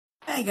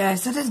Hi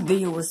guys, so this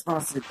video was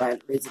sponsored by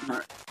the Razor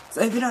Nori.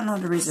 So if you don't know,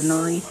 the Razor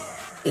Nori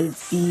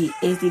is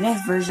the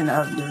next version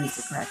of the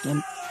Razor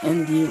Kraken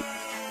and the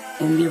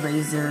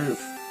Razor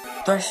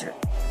Thresher.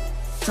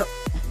 So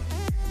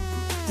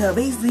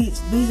basically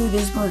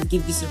they're supposed to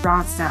give you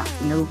surround sound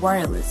and they're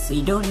wireless, so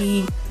you don't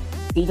need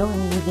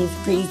this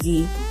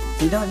crazy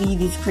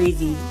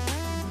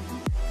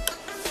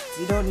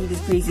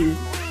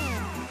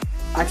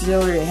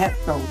auxiliary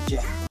headphone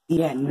jack.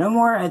 Yeah, no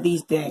more of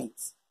these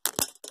things.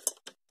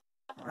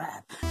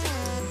 Crap.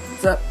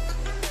 So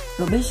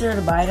be sure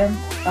to buy them.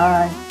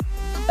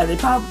 They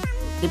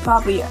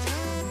probably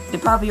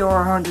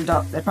over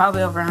 $100. They're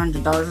probably over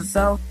 $100 or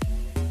so.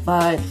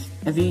 But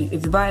if you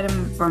buy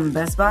them from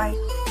Best Buy,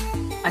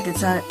 I could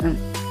tell.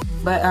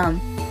 But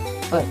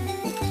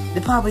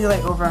they're probably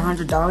like over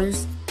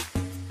 $100.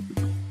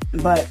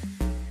 But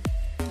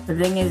the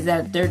thing is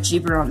that they're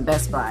cheaper on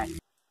Best Buy.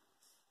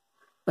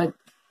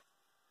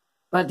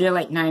 But they're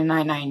like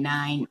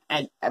 $99.99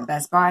 at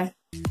Best Buy.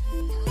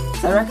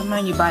 So I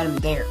recommend you buy them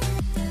there.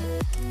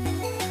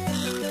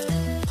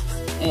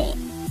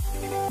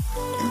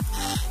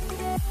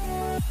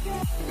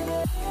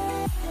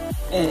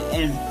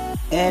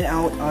 And I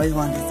always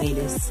wanted to say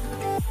this.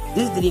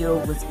 This video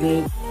was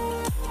big.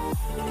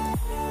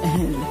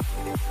 And I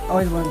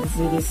always wanted to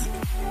say this.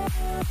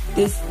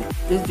 This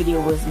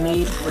video was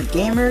made for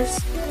gamers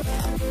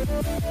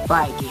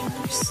by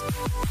gamers.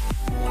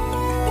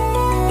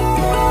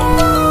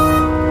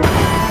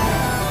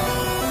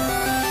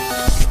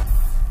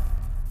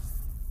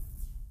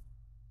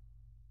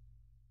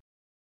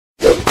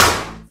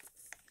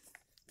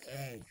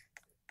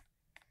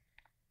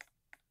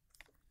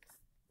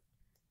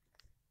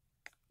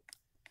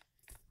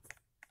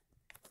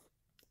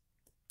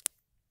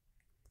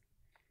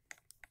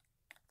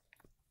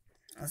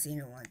 I'll see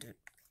you one, dude.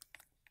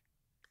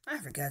 I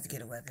forgot to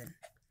get a weapon.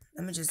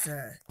 Let me just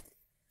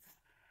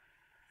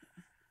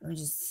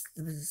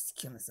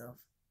kill myself.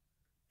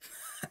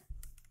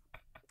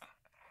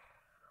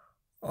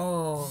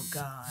 Oh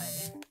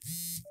god.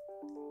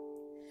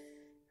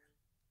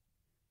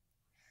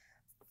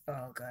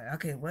 Oh god.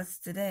 Okay, what's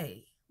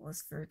today?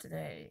 What's for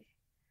today?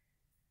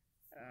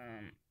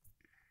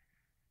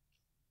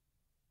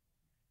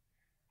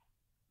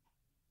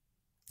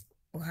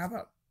 Well, how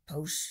about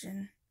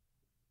potion?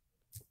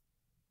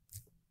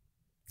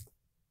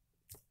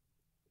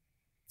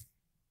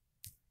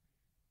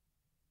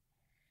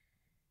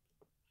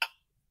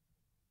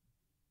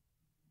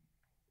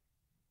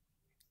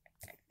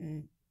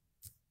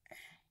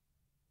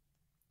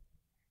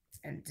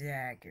 And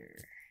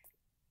dagger.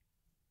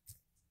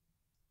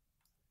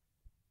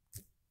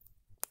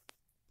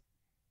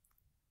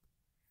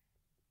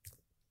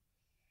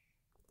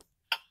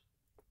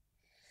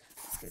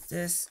 Let's get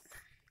this.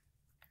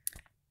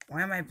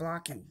 Why am I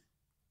blocking?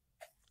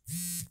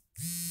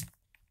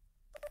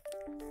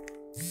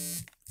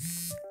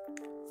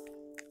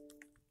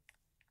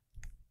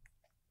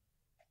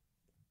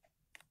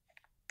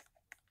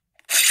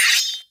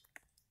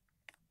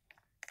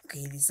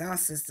 Okay, the sound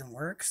system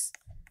works.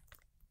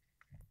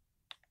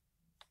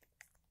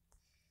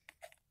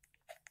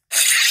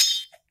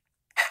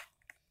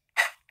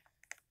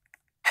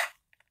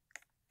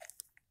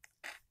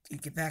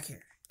 Dude, get back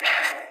here.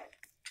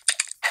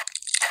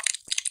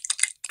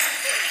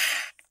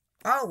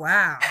 Oh,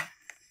 wow.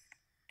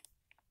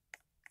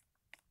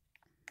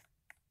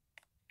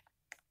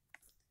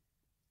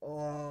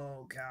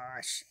 Oh,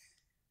 gosh.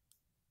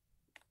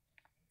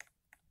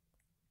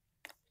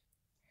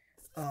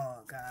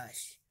 Oh,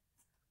 gosh.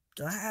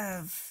 Do I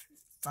have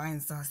Fine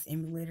Sauce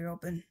Emulator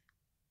open?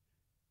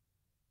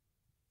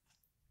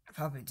 I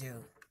probably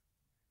do.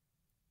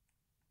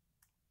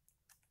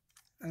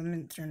 Let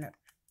me turn up.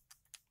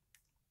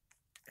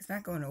 It's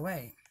not going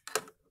away.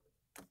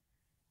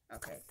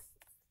 Okay.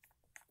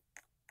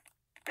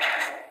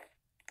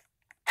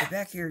 Get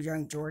back here,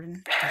 young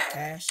Jordan. Got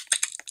cash.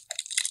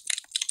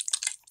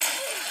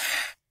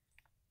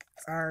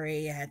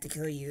 Sorry, I had to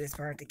kill you. It's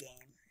part of the game.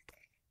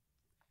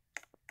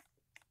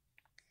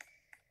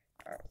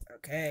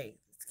 Okay,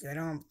 let's get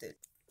on with it.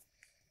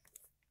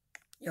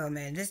 Yo,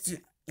 man, this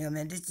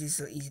dude's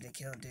so easy to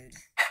kill, dude.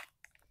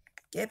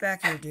 Get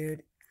back here,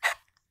 dude.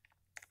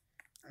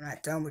 I'm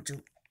not done with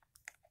you.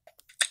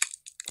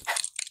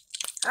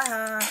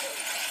 Haha.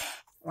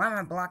 Why am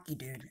I blocky,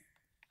 dude?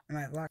 Am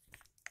I blocky?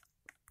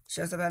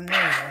 Shows up out of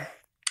nowhere.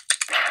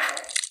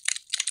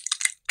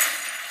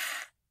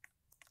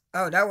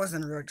 Oh, that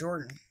wasn't a real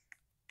Jordan.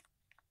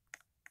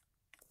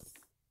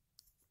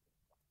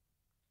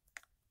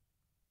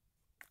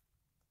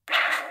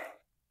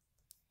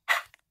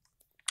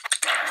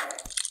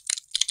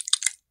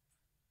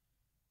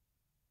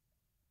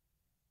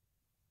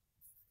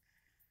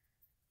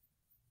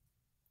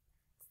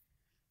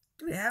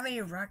 Do we have any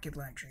rocket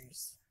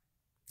launchers?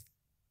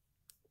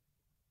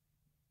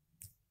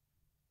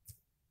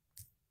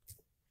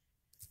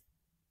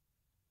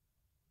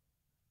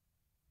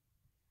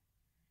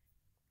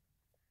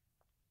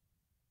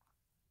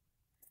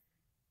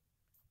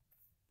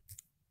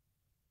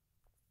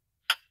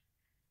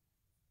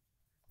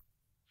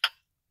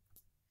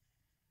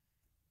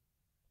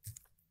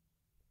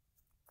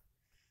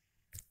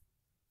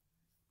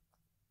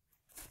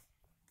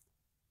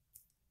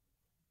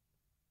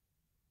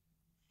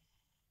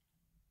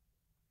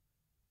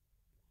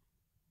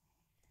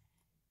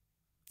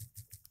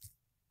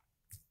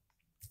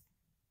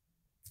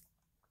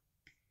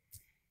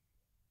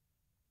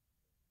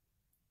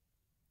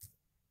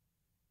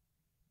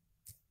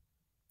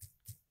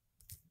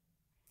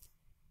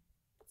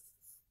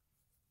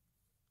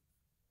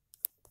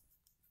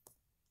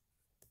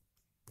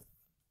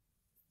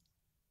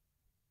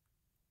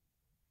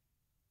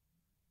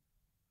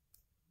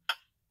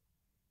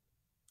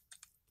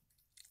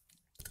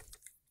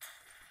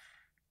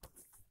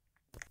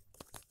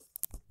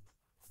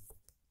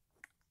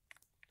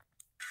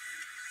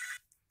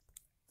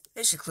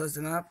 This should close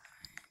them up.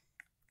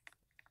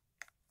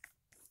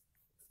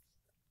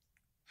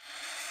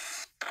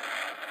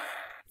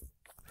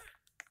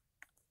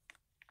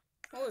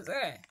 What was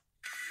that?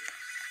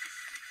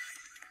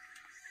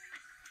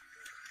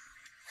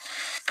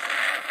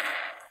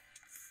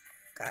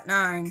 Got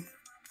 9.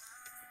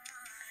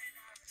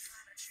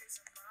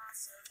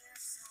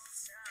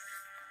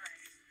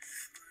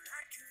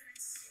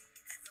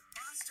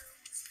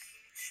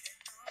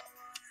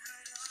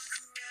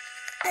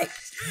 Hey.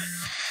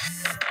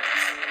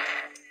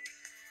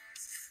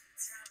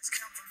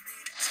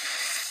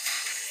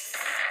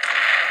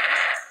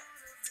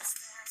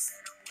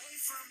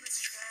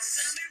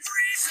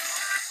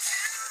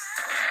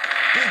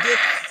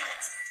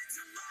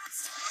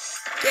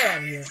 Get out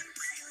of here.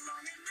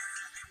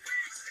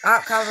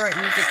 Ah, copyright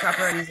music,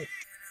 copyright music.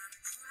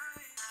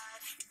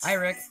 Hi,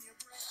 Rick.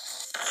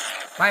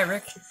 Bye,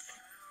 Rick.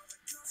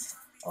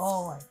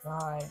 Oh my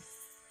god.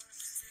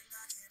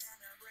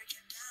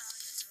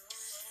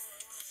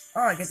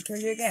 Oh, I get to kill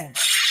you again.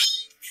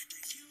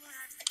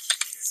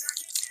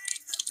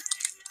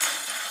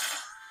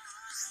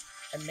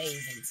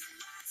 Amazing.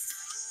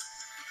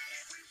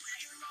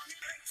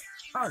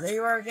 Oh, there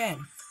you are again.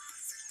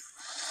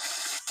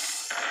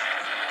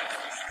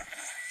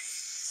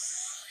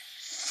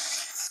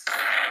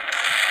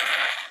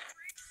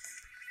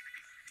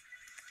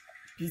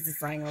 Pieces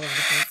flying all over the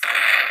place.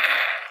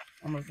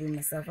 I'm gonna beam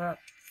myself up.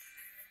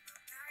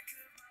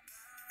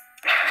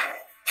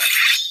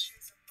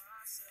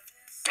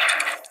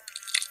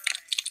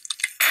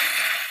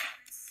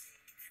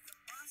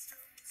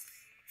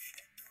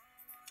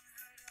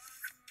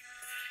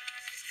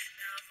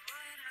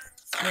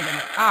 Wait a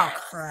minute. Oh,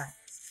 crap.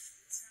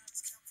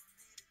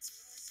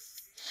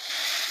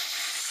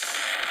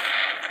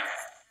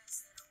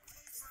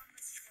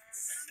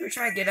 We're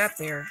trying to get up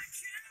there.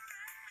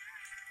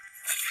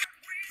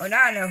 Oh,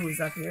 now I know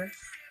who's up here.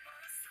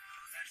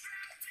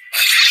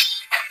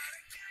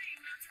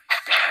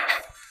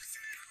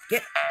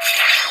 Get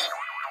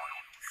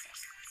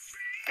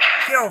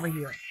over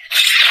here.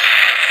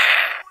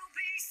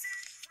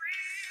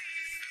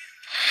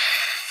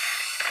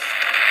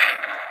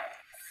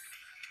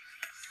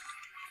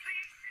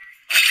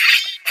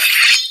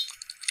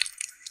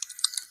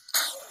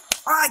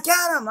 Oh, I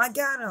got him! I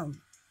got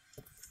him!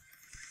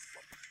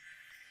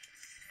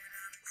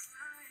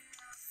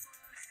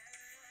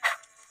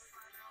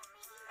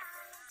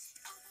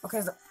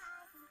 Okay, so...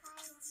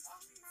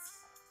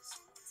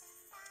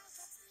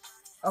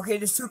 Okay,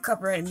 there's 2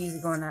 copyrighted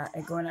music going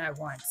on at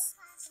once.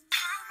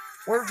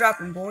 We're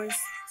dropping, boys.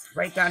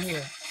 Right down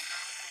here.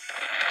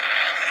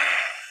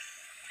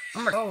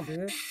 I'm gonna go,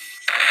 dude.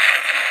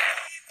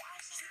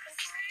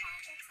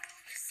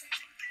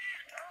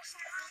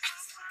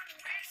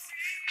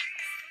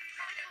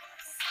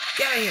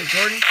 Get out of here,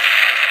 Jordan.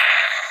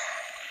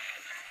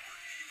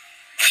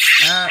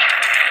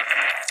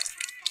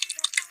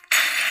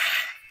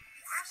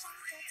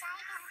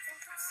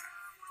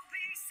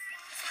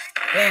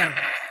 Damn.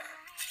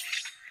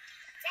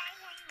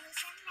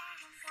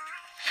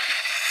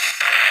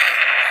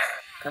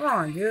 Come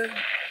on, dude.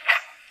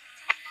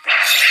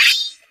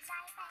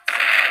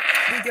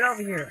 Dude, get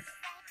over here.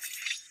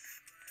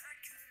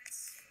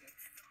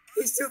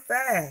 He's too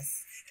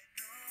fast.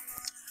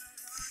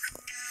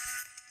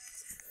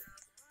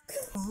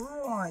 Come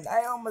on,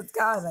 I almost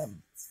got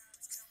him.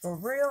 For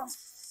real?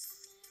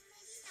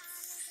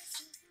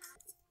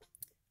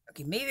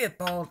 Okay, maybe a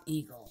bald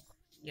eagle.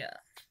 Yeah.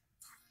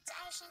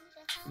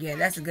 Yeah,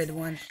 that's a good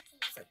one.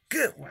 It's a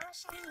good one.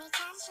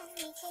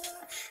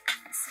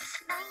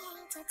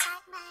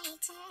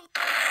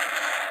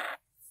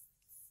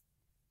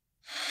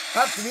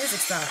 Oh, the music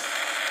stopped.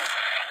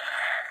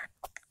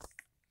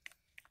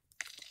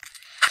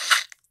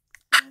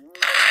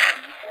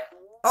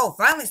 Oh,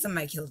 finally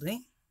somebody killed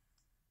me.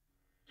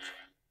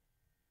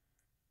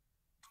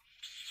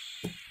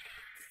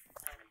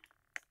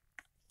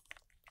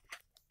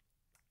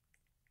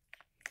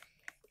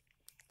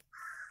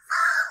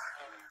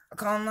 I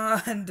call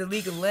on the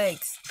League of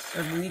Legs,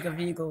 or the League of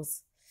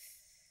Eagles.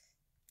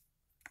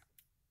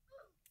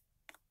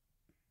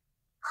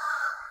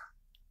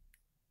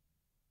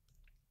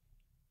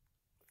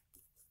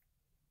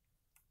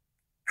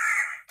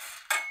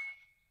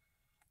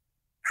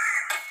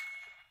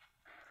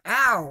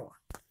 Ow!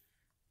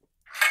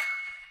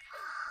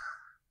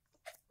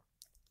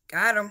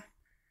 Got him.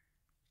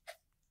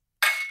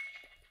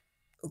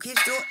 Who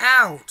keeps doing?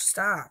 Ouch!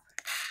 Stop.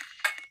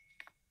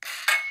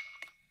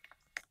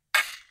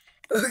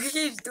 Who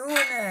keeps doing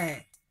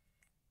that?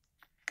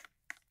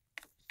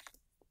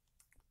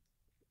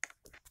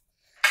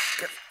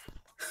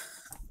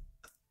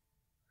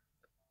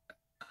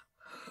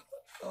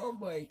 Oh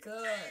my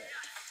god.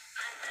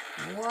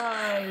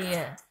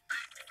 Why?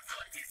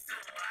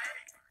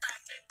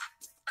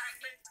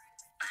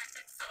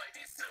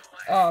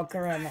 Oh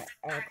crap,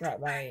 oh crap,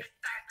 my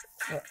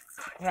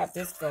crap,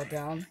 this fell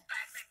down.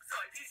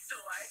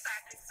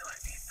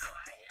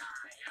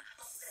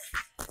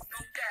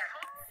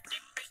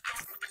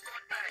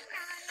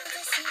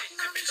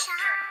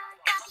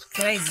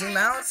 Can I zoom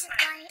out?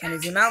 Can I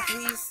zoom out,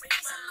 please?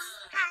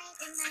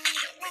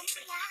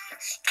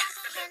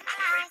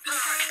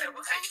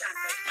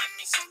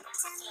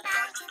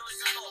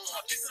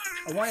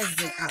 I want to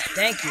zoom out.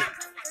 Thank you.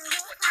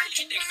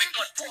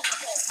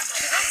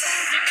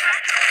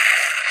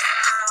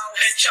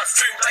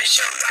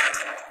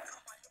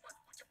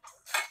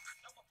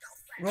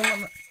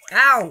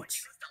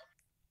 Ouch!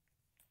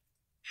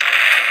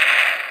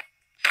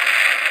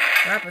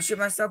 Crap, I shoot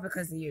myself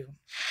because of you.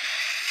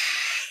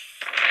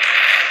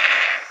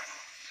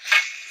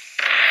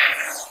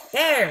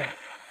 There!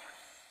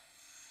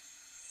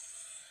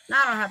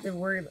 Now I don't have to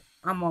worry about.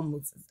 I'm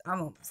almost dead.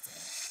 I'm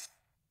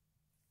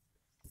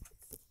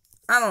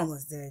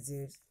almost dead,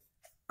 dude.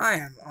 I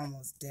am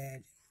almost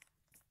dead.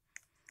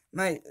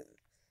 I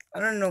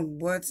don't know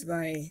what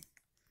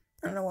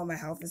my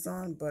health is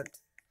on, but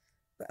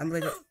I'm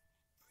like,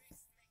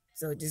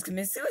 so just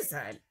commit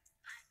suicide.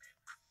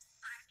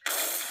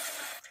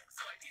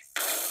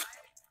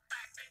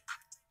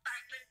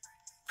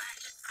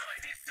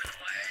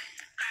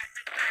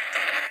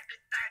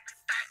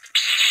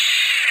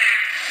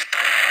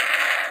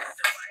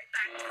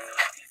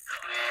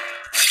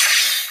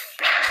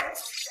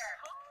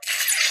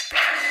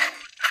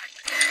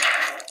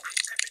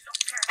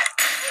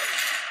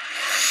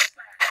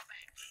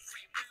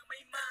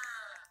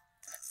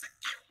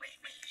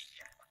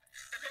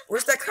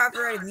 Where's that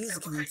copyrighted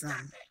music coming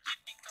from?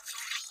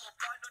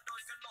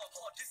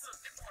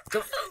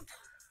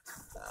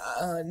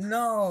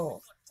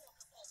 No.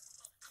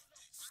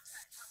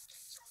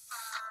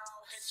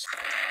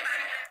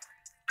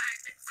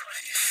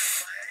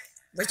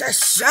 But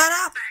just shut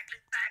up!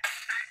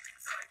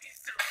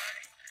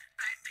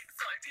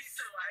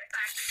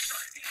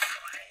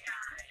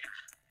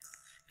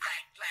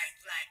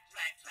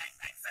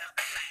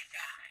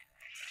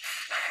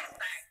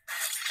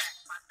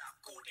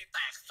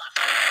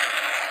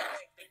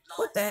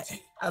 What the?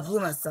 I blew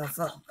myself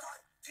up.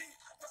 Dude.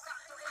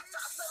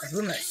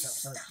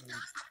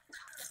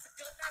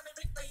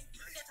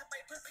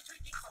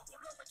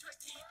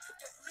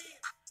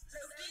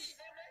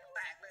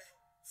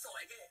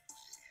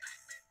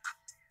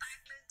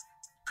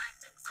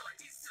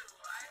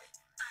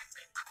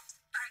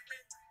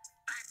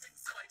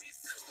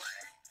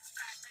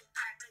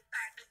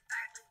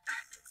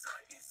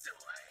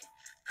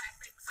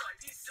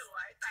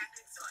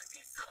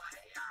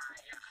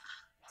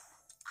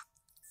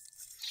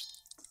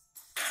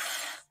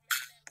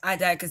 I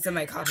died because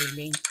somebody copied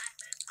me.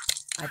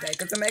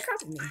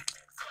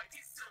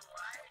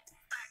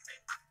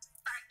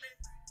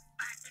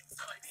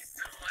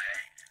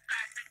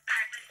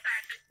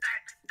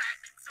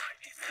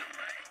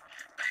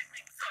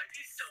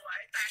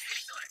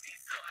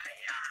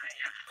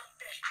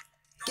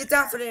 Get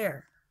down for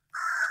there.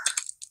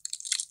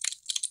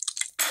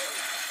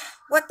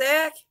 What the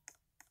heck?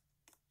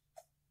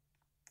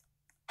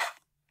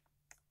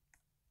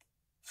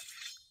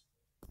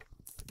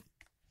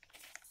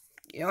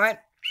 You know what?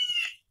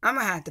 I'm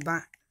gonna have to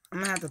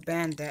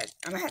ban that.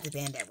 I'm gonna have to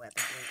ban that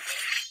weapon.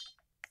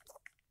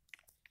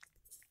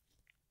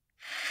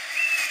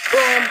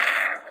 Boom!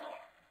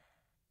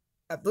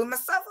 I blew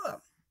myself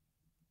up.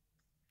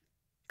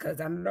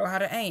 Cause I don't know how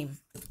to aim.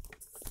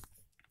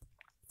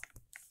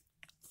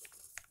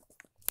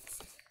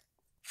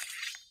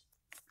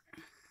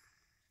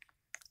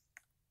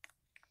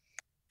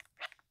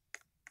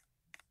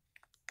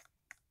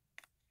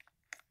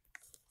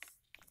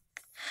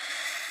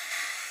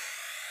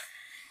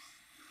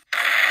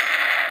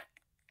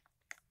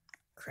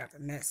 Crap, I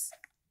missed.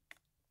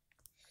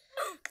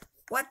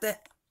 What the?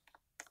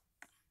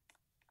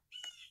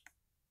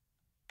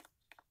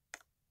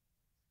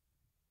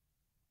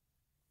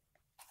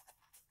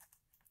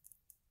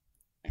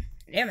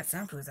 Damn it,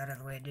 sound was out of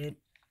the way, dude.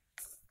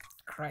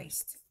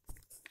 Christ.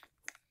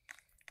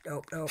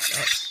 Nope.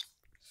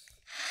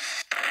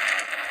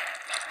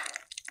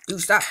 Dude,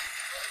 stop.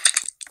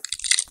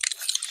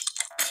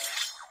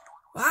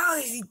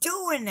 Why is he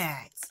doing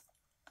that?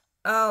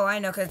 Oh, I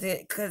know,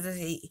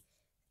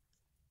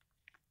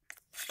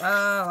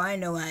 Oh, I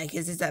know why,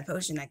 because it's that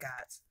potion I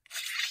got.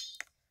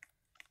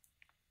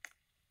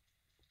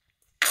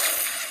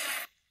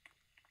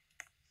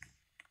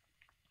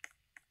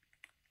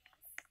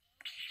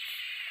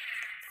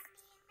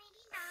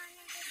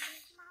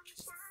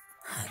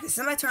 Did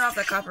somebody turn off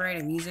the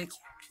copyrighted music?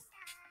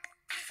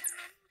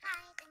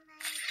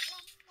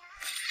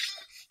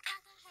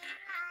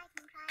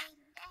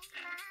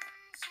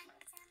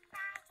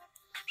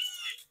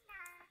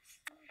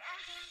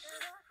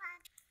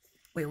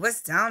 Wait,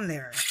 what's down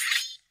there?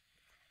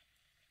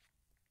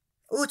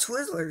 Ooh,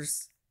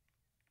 Twizzlers.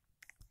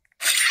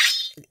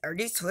 Are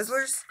these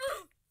Twizzlers?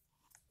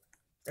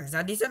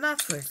 These are not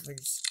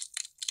Twizzlers.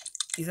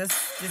 This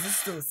is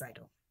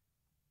suicidal.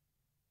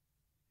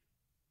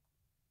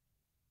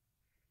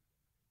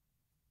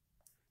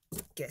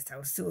 Guess that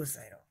was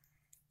suicidal.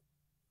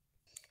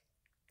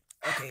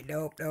 Okay,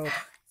 nope.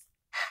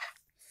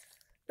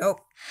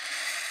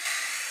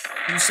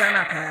 You shall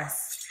not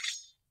pass.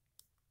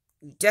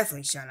 You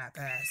definitely shall not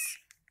pass.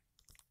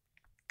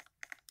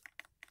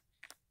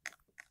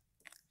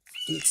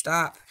 Dude,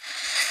 stop.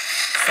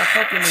 Stop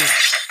poking me.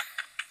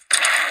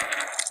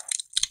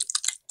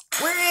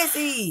 Where is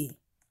he?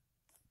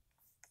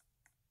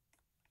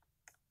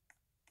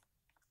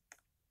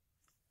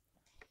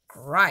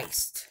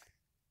 Christ.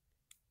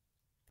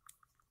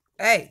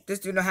 Hey, this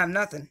dude don't have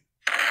nothing.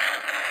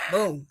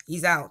 Boom,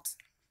 he's out.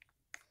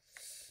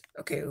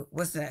 Okay,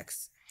 what's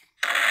next?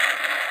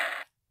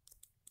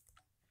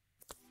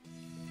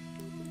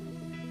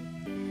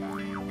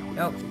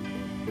 Nope.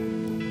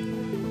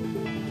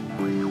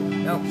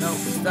 Nope, nope,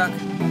 it's stuck.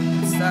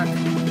 It's stuck.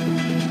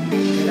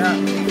 Get up.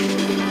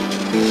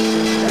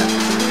 Get up.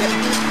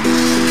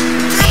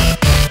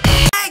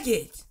 Dang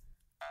it!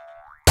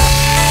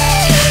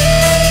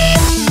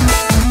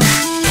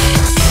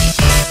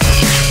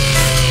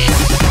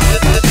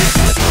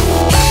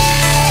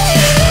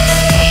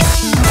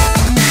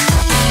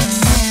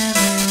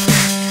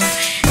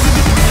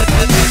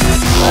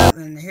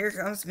 And here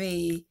comes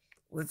me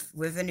with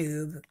a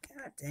noob.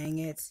 God dang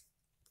it.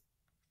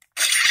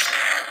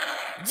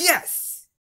 Yes!